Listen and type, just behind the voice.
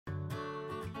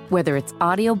Whether it's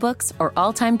audiobooks or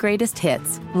all-time greatest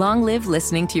hits, long live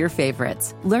listening to your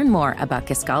favorites. Learn more about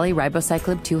Kisqali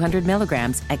Ribociclib 200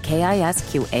 milligrams at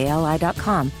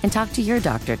KISQALI.com and talk to your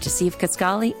doctor to see if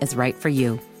Kisqali is right for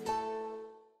you.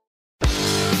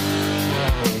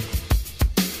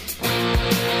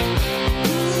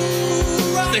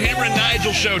 The Hammer and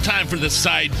Nigel Show. Time for the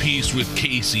side piece with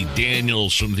Casey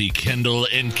Daniels from the Kendall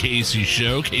and Casey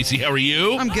Show. Casey, how are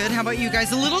you? I'm good. How about you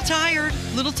guys? A little tired.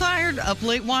 Up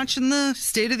late watching the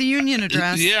State of the Union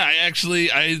address. Yeah, I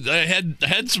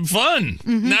had some fun.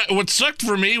 Mm-hmm. Now, what sucked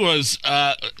for me was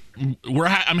I'm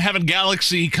having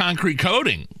Galaxy concrete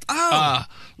coating. Oh.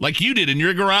 Like you did in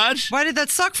your garage. Why did that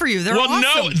suck for you? They're awesome.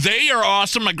 No, they are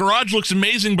awesome. My garage looks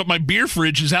amazing, but my beer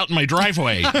fridge is out in my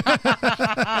driveway. It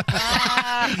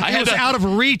was out of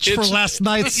reach for last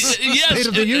night's State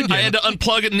of the Union. I had to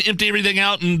unplug it and empty everything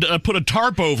out and put a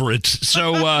tarp over it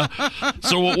so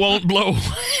it won't blow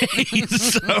away.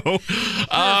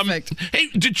 Perfect. Hey,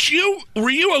 were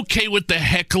you okay with the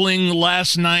heckling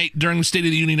last night during the State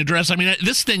of the Union address? I mean,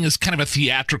 this thing is kind of a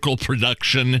theatrical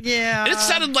production. Yeah. It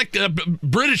sounded like a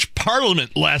British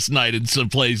Parliament last night in some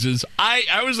places.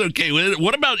 I was okay with it.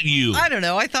 What about you? I don't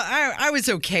know. I thought I was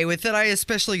okay with it. I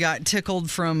especially got tickled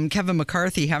from Kevin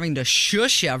McCarthy having to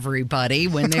shush everybody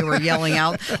when they were yelling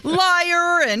out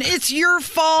 "liar" and "it's your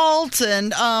fault."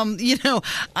 And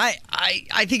I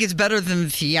think it's better than the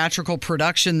theatrical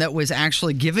production that was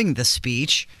actually giving the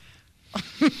speech.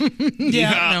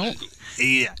 Yeah.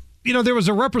 You know, there was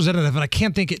a representative, and I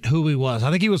can't think who he was.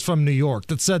 I think he was from New York,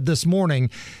 that said this morning,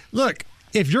 look,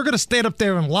 if you're going to stand up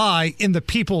there and lie in the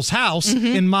people's house,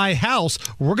 in my house,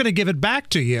 we're going to give it back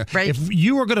to you. Right. If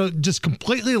you are going to just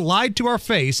completely lie to our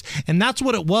face, and that's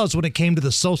what it was when it came to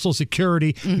the Social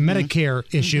Security Medicare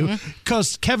issue,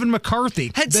 because Kevin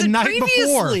McCarthy, Had the said night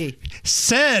previously. before,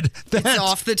 said that It's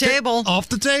off the table. Off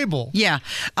the table. Yeah.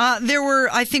 There were,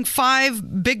 I think,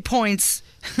 5 big points.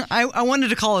 I wanted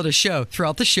to call it a show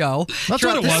throughout the show. That's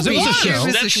what it was. It was a show.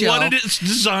 That's what it's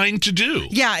designed to do.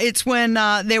 Yeah, it's when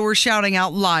they were shouting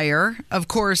out "liar." Of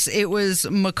course, it was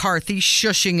McCarthy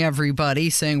shushing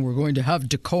everybody, saying we're going to have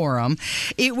decorum.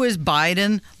 It was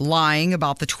Biden lying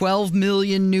about the 12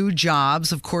 million new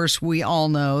jobs. Of course, we all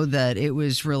know that it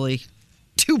was really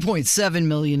 2.7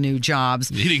 million new jobs.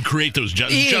 He didn't create those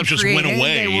jobs. Those jobs just went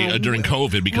away during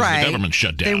COVID because the government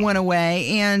shut down. They went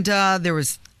away, and there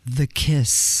was the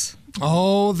kiss.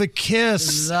 Oh, the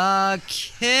kiss. The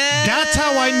kiss. That's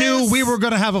how I knew we were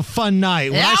going to have a fun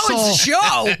night. When That I was a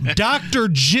show. Dr.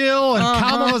 Jill and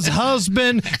Kamala's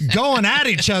husband going at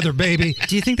each other, baby.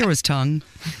 Do you think there was tongue?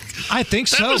 I think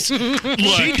so. Look,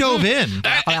 she dove in.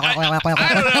 I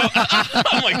don't know.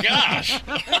 Oh, my gosh.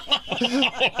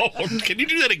 Can you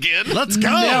do that again? Let's go.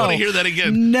 I want to hear that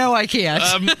again. No, I can't.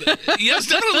 Yes,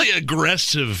 definitely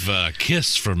aggressive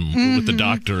kiss with the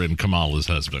doctor and Kamala's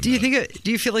husband. Do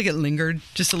you feel like it lingered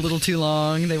just a little too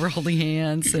long? They were holding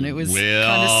hands and it was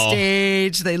kind of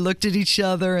staged. They looked at each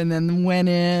other and then went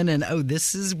in and,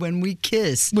 this is when we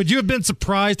kiss. Would you have been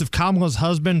surprised if Kamala's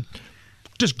husband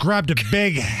just grabbed a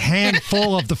big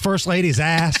handful of the First Lady's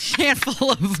ass?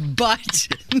 Handful of butt.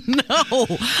 No,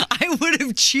 I would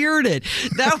have cheered it.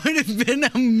 That would have been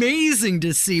amazing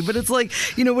to see. But it's like,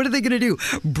 what are they going to do?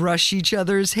 Brush each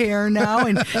other's hair now?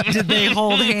 And did they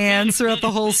hold hands throughout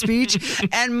the whole speech?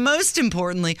 And most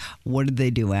importantly, what did they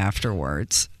do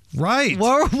afterwards? Right.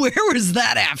 Where was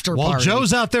that after party? While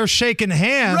Joe's out there shaking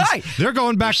hands, Right. They're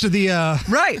going back to the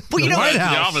right. Well, the White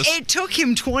House. It took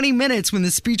him 20 minutes when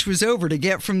the speech was over to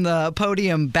get from the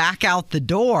podium back out the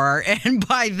door. And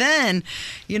by then,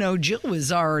 Jill was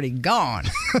already gone.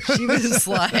 She was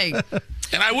like...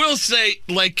 And I will say,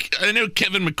 I know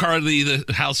Kevin McCarthy,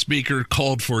 the House Speaker,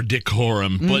 called for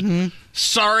decorum, but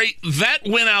sorry, that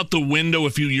went out the window a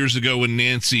few years ago when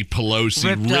Nancy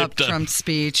Pelosi ripped up Trump's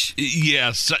speech.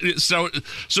 Yes. So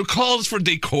calls for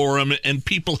decorum and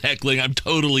people heckling, I'm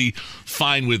totally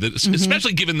fine with it,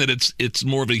 especially given that it's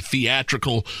more of a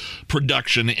theatrical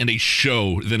production and a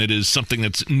show than it is something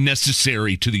that's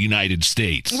necessary to the United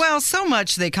States. Well, so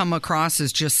much they come across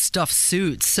as just stuffed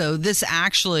suits. So this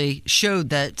actually showed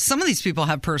that some of these people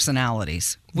have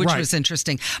personalities, which was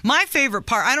interesting. My favorite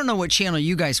part, I don't know what channel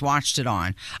you guys watched it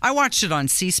on. I watched it on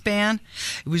C-SPAN.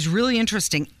 It was really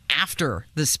interesting. After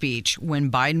the speech,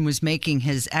 when Biden was making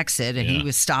his exit and he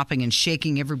was stopping and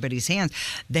shaking everybody's hands,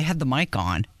 they had the mic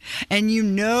on. And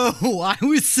I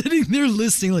was sitting there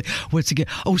listening like, what's again?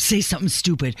 Oh, say something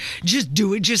stupid. Just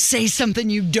do it. Just say something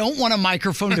you don't want a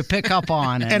microphone to pick up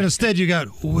on. And instead you got,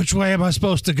 which way am I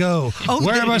supposed to go?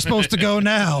 Where am I supposed to go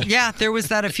now? Yeah, there was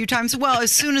that a few times. Well,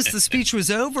 as soon as the speech was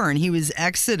over and he was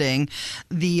exiting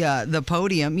the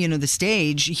podium, the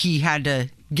stage, he had to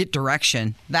get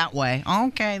direction that way.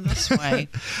 Okay, this way.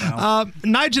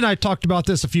 Nigel and I talked about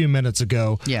this a few minutes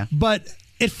ago. Yeah. But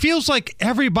it feels like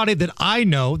everybody that I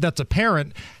know that's a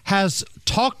parent has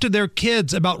talked to their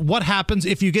kids about what happens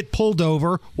if you get pulled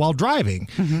over while driving.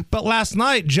 Mm-hmm. But last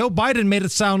night, Joe Biden made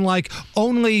it sound like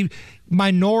only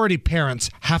minority parents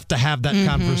have to have that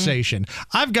conversation.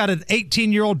 I've got an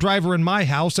 18-year-old driver in my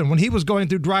house, and when he was going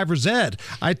through driver's ed,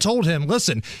 I told him,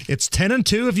 listen, it's 10 and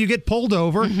 2 if you get pulled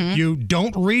over. You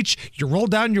don't reach, you roll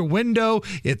down your window.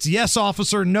 It's yes,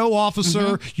 officer, no,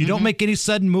 officer. You don't make any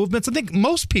sudden movements. I think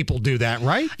most people do that,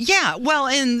 right? Yeah, well,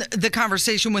 in the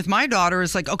conversation with my daughter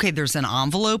is like, okay, there's an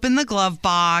envelope in the glove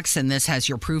box, and this has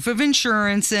your proof of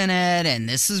insurance in it, and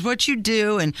this is what you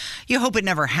do, and you hope it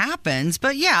never happens.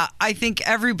 But yeah, I think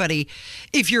everybody,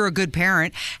 if you're a good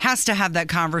parent, has to have that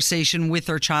conversation with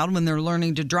their child when they're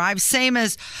learning to drive. Same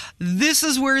as this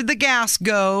is where the gas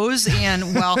goes.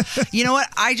 And well, you know what?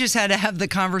 I just had to have the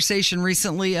conversation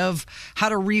recently of how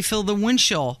to refill the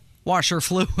windshield washer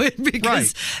fluid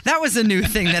because that was a new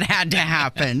thing that had to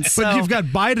happen. So, but you've got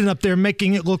Biden up there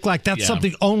making it look like that's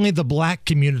something only the black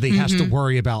community has to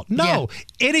worry about. No,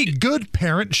 any good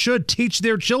parent should teach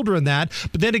their children that.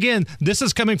 But then again, this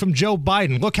is coming from Joe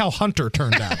Biden. Look how Hunter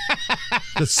turned out.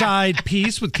 The side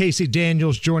piece with Casey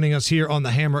Daniels joining us here on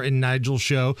the Hammer and Nigel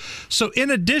show. So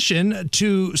in addition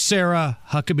to Sarah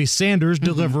Huckabee Sanders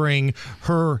delivering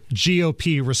her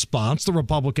GOP response, the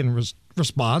Republican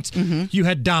response, you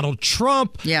had Donald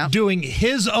Trump doing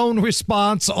his own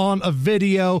response on a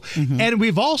video, and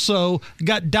we've also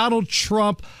got Donald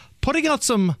Trump putting out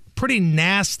some pretty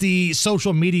nasty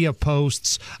social media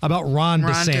posts about Ron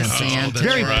DeSantis.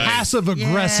 Very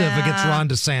passive-aggressive against Ron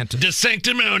DeSantis.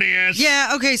 DeSanctimonious.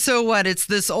 Yeah, okay, so what? It's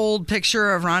this old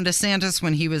picture of Ron DeSantis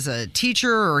when he was a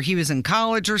teacher or he was in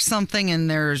college or something, and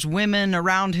there's women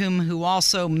around him who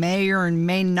also may or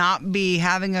may not be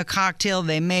having a cocktail.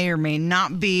 They may or may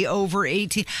not be over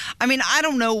 18. I mean, I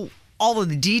don't know all of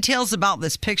the details about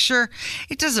this picture.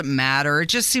 It doesn't matter. It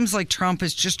just seems like Trump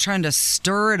is just trying to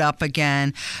stir it up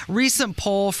again. Recent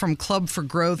poll from Club for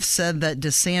Growth said that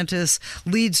DeSantis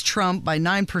leads Trump by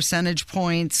 9 percentage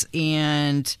points,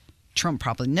 and Trump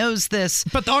probably knows this.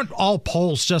 But aren't all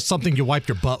polls just something you wipe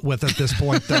your butt with at this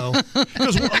point, though?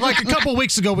 Because like a couple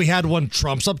weeks ago, we had one,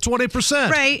 Trump's up 20%.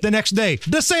 Right. The next day,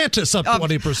 DeSantis up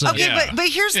 20%. Okay, but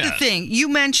here's the thing. You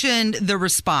mentioned the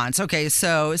response. Okay,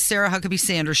 so Sarah Huckabee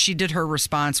Sanders, she did her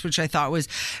response, which I thought was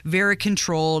very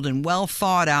controlled and well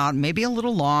thought out, maybe a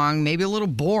little long, maybe a little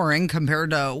boring compared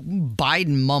to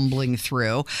Biden mumbling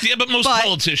through. Yeah, but most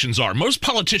politicians are. Most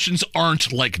politicians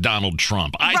aren't like Donald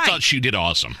Trump. I thought she did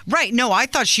awesome. Right. No, I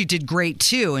thought she did great,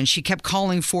 too, and she kept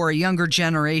calling for a younger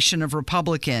generation of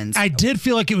Republicans. I did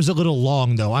feel like it was a little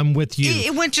long, though. I'm with you.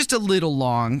 It went just a little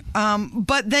long.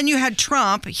 But then you had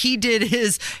Trump. He did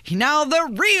his, now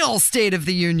the real State of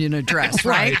the Union address,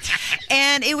 right?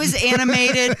 And it was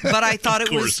animated, but I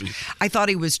thought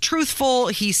he was truthful.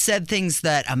 He said things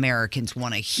that Americans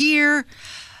want to hear.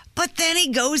 But then he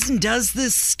goes and does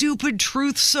this stupid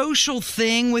Truth Social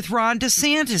thing with Ron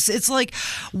DeSantis. It's like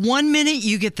 1 minute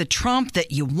you get the Trump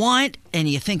that you want and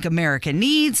you think America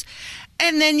needs,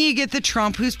 and then you get the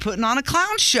Trump who's putting on a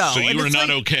clown show. So you were not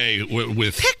okay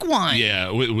with... Pick one.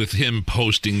 Yeah, with him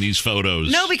posting these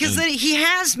photos. No, because then he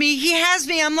has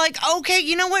me. I'm like, okay,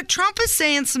 you know what? Trump is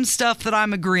saying some stuff that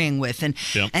I'm agreeing with, and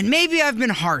maybe I've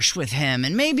been harsh with him,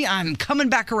 and maybe I'm coming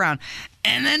back around.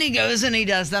 And then he goes and he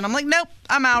does that. I'm like, nope,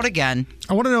 I'm out again.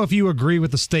 I want to know if you agree with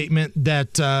the statement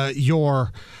that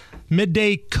your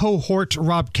midday cohort,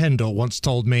 Rob Kendall, once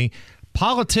told me,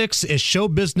 politics is show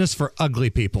business for ugly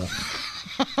people.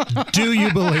 Do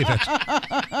you believe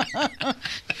it?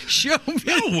 Show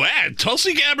No way.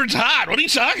 Tulsi Gabbard's hot. What are you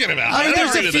talking about? I mean,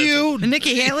 there's a few.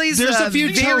 Nikki Haley's There's a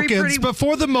few tokens, pretty... but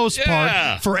for the most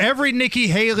part, for every Nikki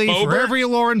Haley, for every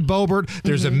Lauren Boebert,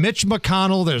 there's a Mitch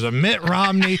McConnell, there's a Mitt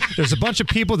Romney, there's a bunch of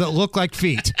people that look like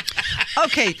feet.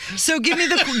 Okay, so give me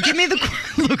the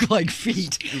look like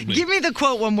feet. Give me the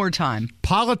quote one more time.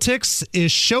 Politics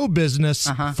is show business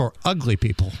for ugly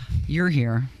people. You're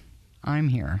here. I'm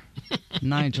here.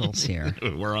 Nigel's here.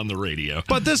 We're on the radio.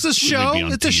 But this is show.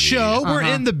 It's a show. We're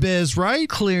in the biz, right?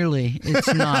 Clearly,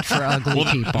 it's not for ugly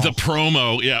people. The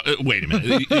promo, wait a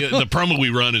minute. The promo we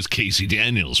run is Casey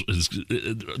Daniels.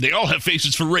 They all have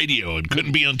faces for radio and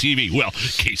couldn't be on TV. Well,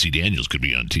 Casey Daniels could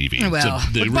be on TV. Well,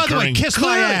 by the way, kiss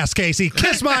my ass, Casey.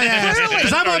 Kiss my ass.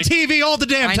 Because I'm on TV all the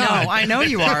damn time. I know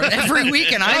you are. Every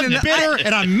week, and I'm bitter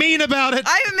and I'm mean about it.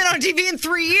 I haven't been on TV in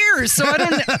 3 years, so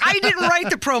I didn't write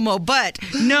the promo. But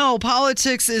no,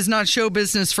 politics is not show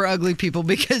business for ugly people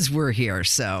because we're here.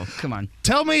 So come on.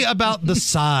 Tell me about the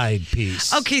side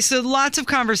piece. Okay, so lots of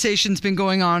conversations been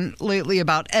going on lately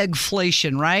about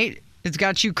eggflation, right? It's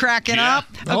got you cracking up.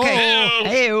 Okay. Oh.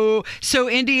 Hey-o. So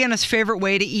Indiana's favorite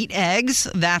way to eat eggs,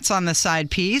 that's on the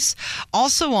side piece.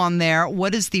 Also on there,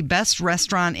 what is the best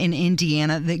restaurant in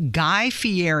Indiana that Guy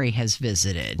Fieri has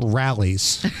visited?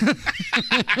 Rallies.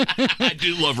 I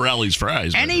do love Rally's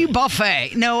fries. Any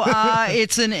buffet. No,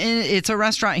 it's a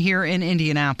restaurant here in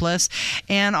Indianapolis.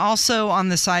 And also on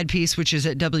the side piece, which is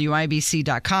at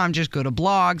WIBC.com, just go to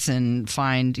blogs and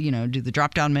find, do the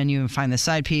drop-down menu and find the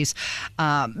side piece.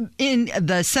 In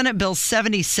the Senate Bill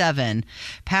 77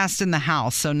 passed in the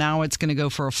House, so now it's going to go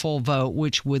for a full vote,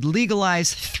 which would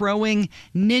legalize throwing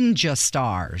ninja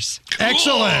stars. Cool.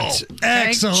 Excellent.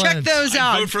 Excellent. Check those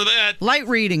out. Vote for that. Light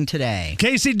reading today.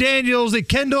 Casey Daniels, the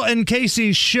Kendall and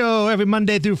Casey Show, every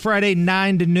Monday through Friday,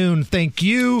 9 to noon. Thank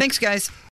you. Thanks, guys.